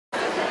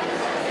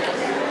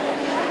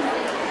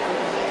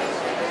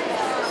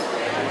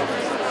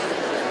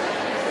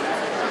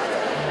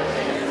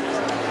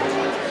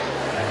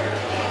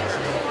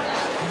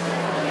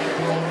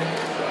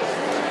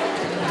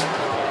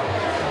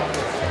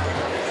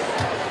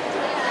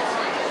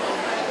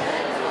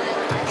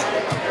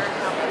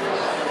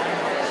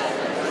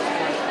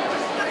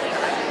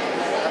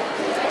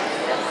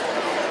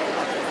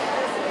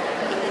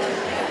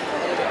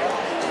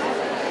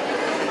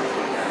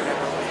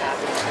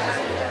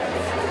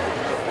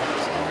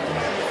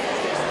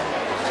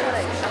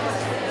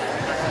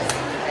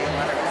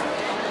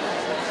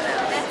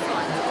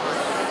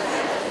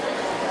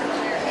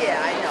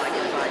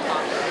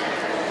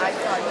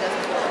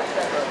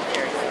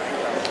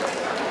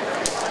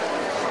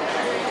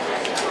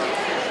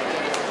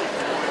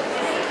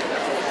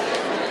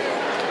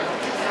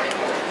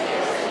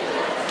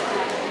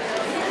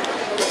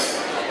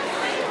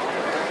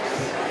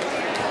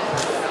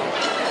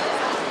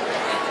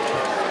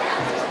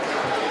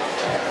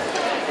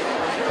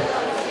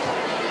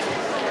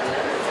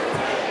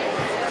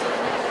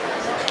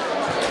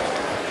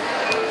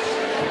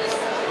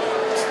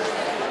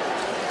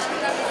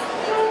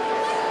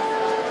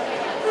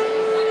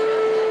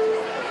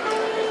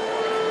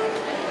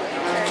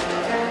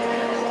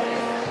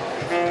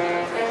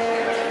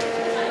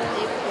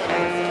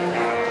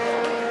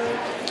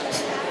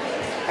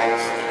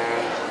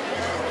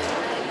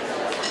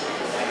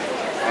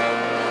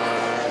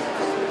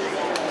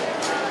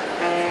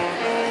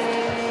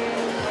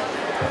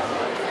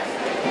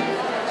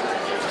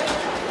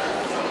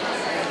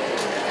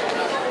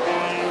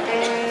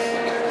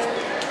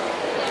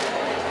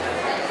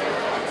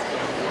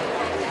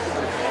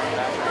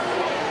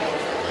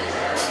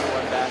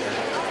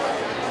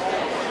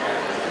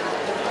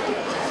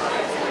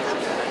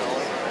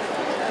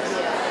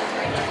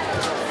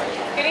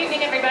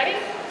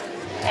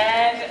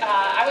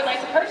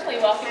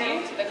welcome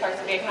you to the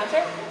Carson Day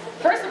concert.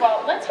 First of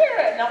all, let's hear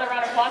another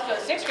round of applause for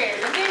the 6th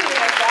graders. Didn't they do a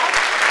nice job?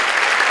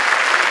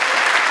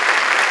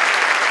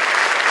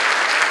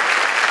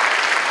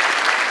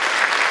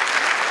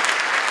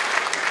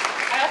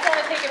 I also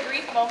want to take a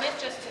brief moment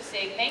just to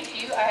say thank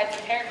you. I had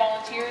some parent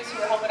volunteers who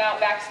were helping out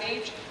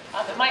backstage.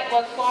 It might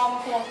look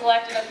calm, cool, and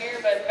collected up here,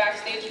 but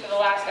backstage for the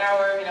last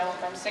hour,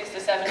 from 6 to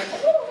 7, it's a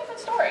little different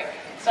story.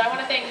 So I want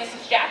to thank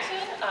Mrs. Jackson,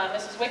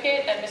 Mrs.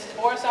 Wickett, and Mrs.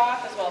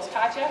 Borisoff, as well as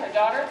Katya, her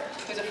daughter,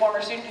 who's a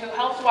former student who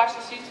helped watch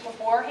the students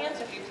beforehand.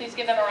 So if you please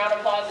give them a round of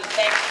applause as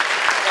thanks.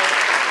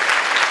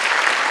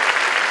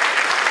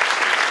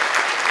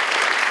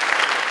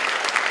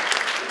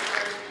 This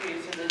first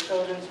piece is a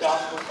children's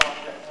gospel song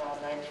written around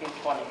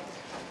 1920.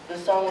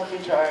 This song will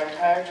feature our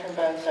entire trim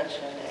band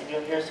section, and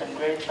you'll hear some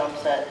great drum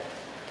set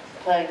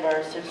playing by our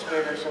 6th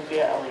grader,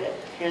 Sophia Elliott.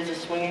 Here's a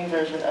swinging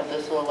version of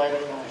This Little Light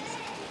of Mine.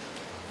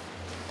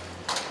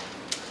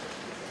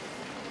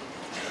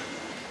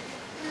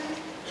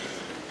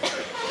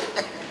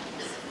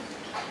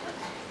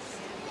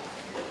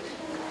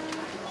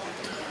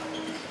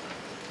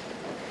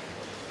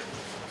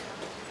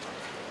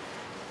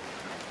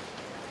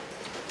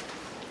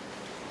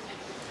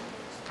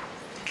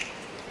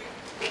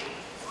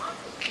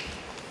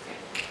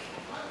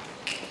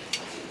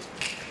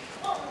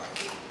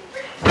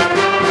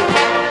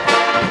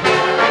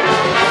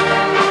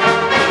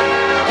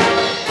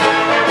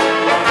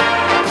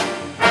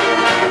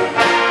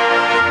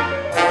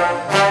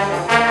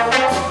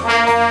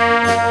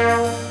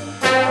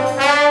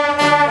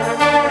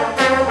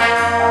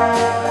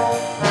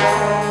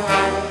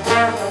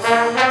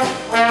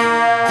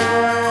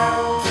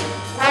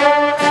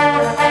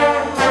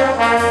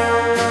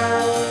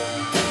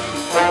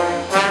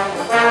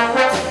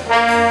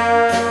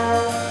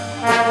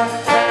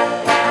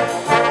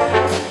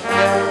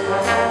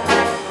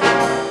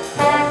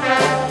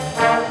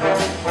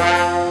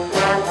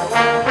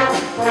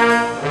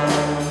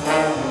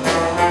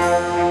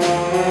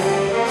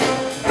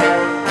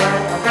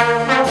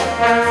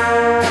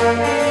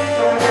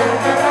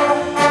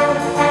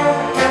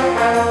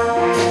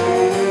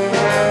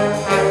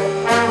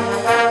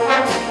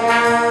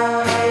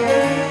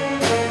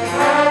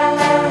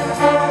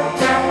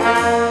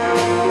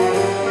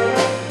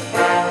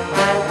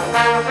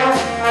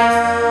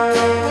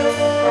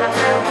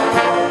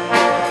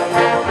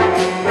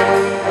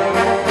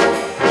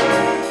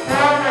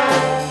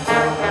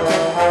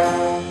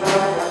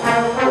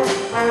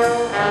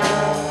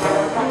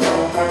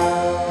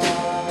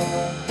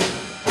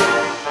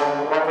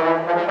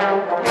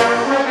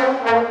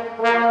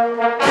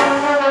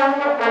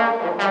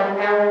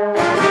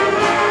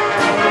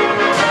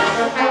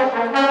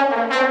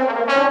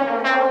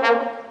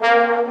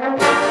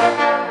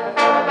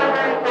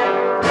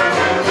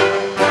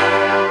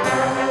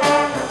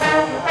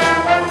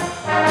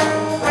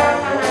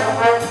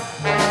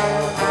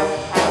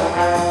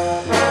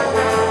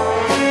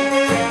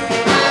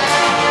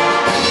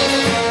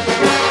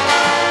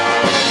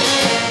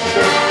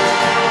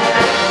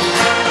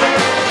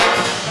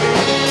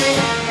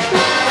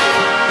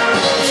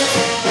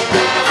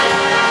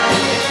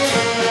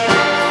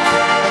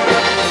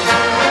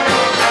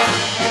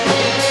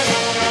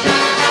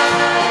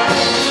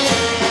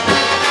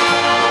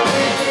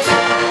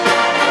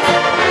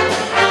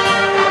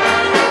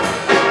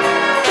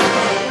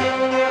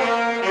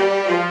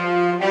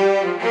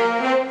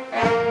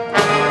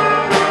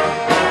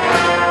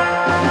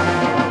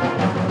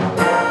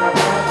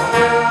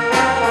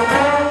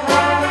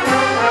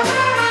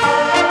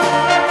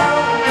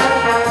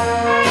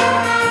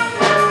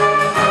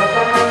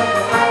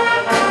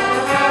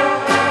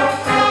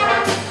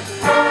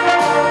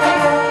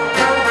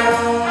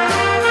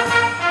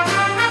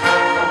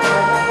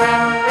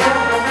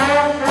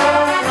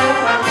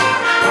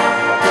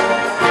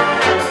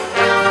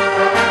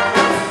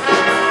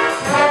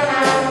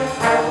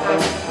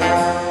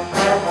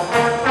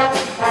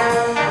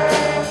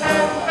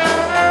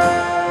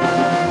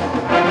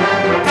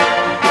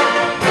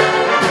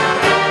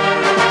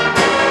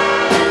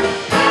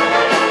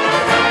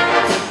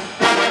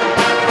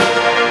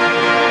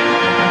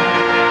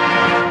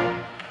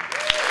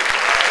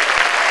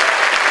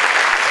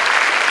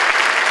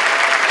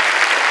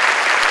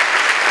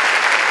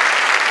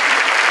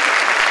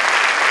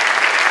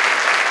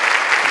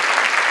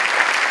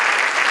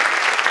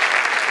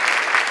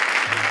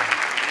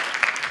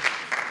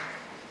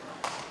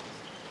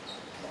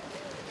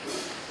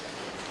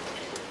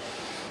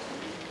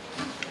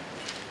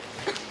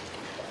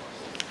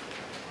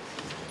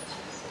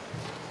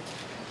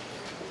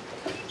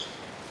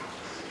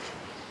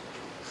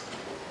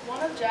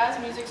 One of jazz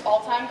music's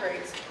all-time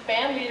greats,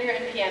 band leader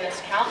and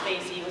pianist Count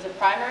Basie was a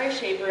primary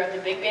shaper of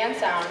the big band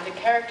sound that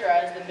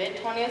characterized the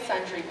mid-20th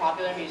century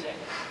popular music.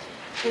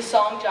 His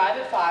song Jive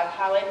at 5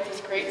 highlights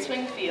this great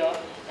swing feel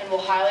and will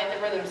highlight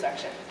the rhythm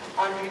section.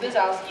 Andrew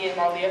Lazowski and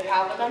Marlia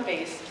Pavlik on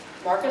bass,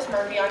 Marcus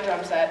Murphy on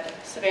drum set,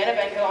 Savannah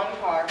Benko on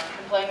guitar,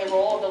 and playing the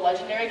role of the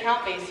legendary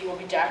Count Basie will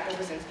be Jack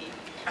Nowosinski.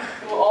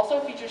 It will also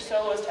feature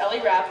soloist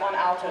Ellie Rapp on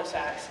alto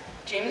sax,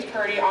 James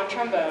Purdy on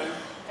trombone,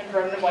 and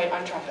Brendan White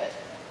on trumpet.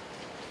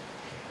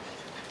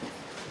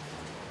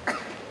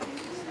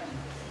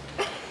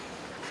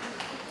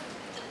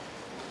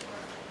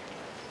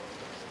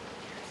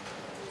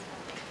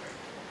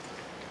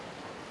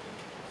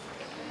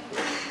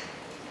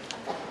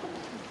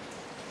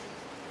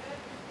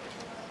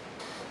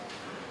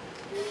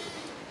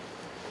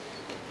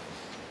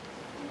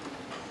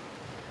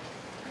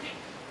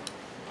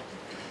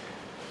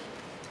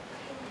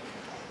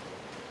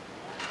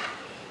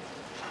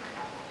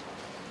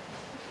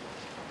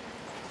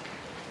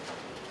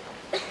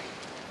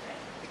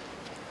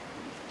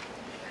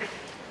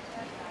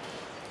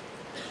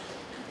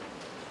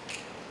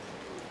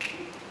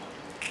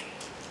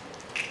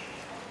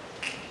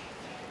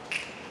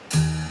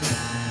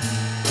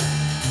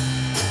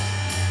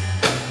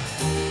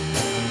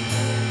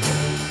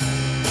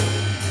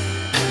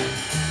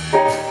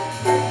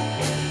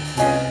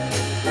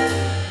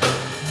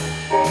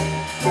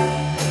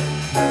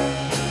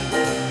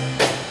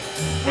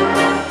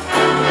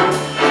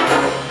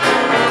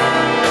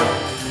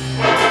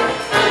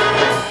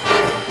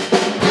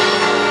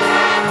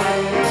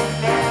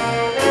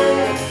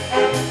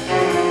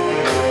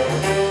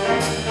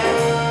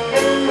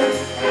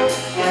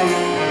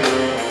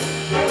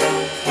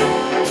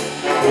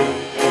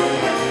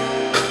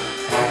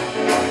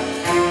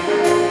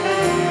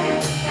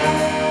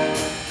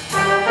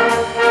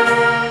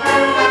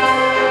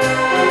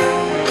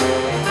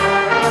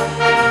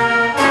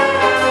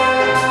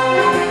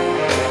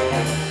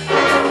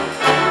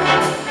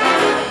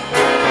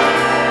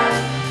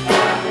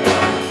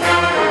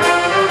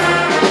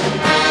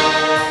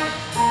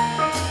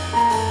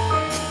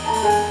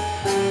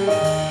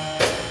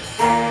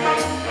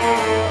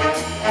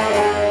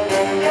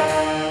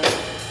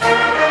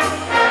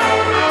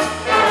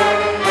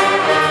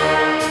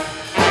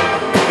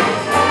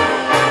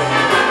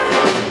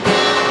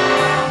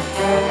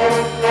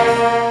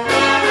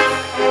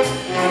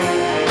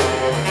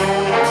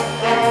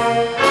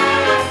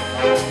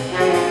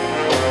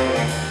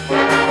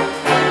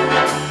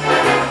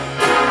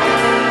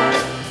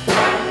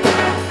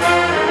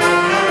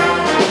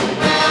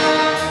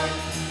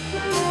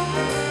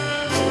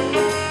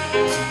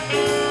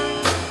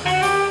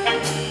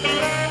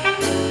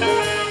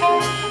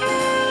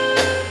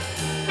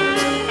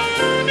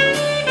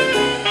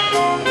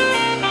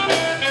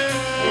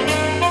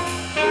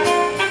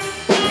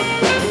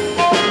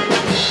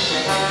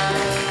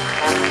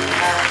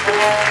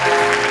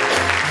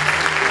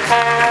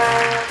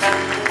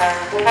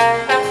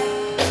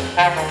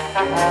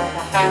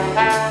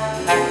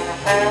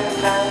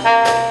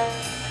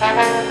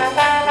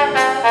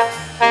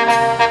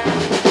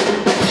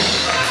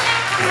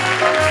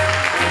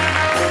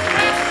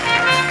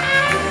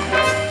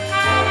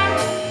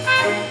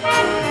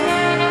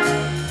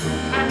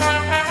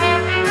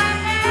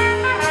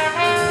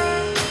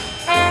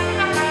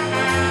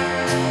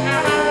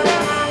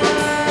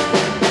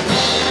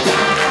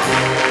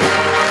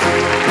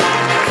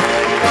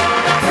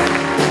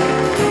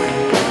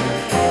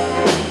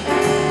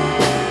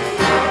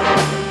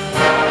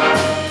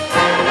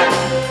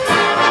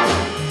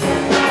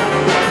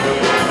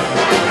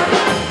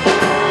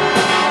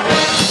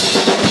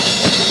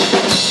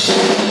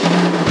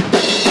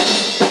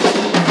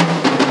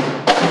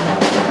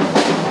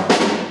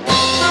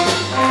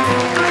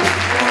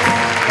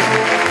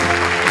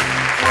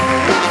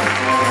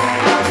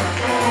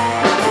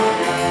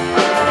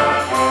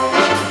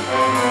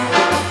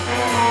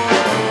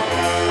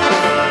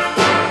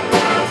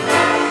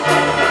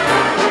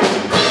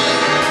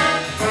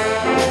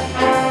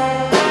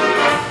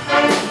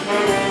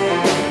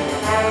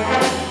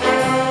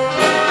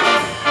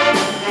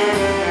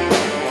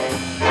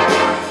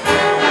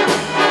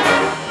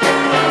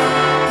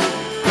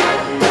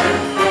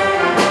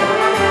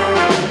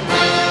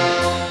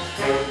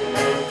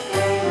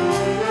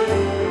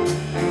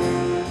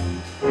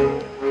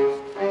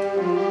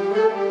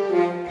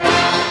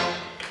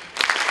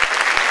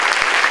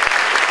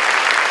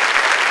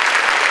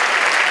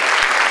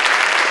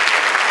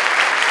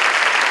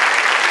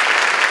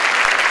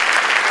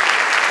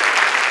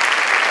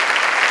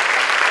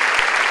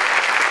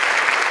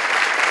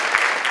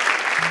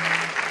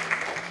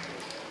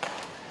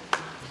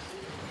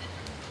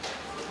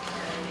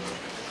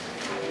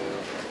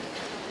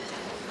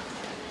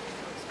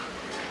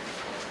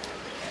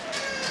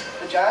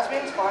 Jazz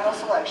Band's final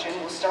selection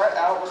will start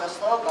out with a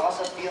slow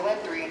gossip Violin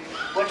 3,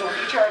 which will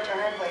feature our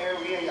tenor player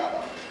Ria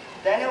Yadav.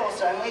 Then it will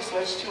suddenly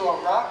switch to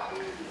a rock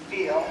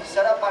feel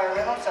set up by a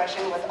rhythm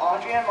section with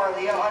Andrea and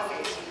Marlia on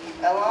bass,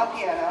 Ella on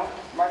piano,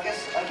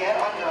 Marcus again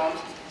on drums,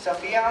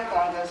 Sophia on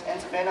congas,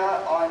 and Sabina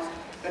on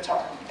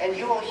guitar. And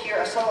you will hear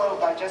a solo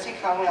by Jesse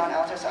Conway on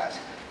alto sax.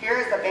 Here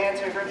is the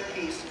band's favorite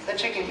piece, The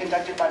Chicken,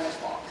 conducted by Miss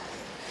Long.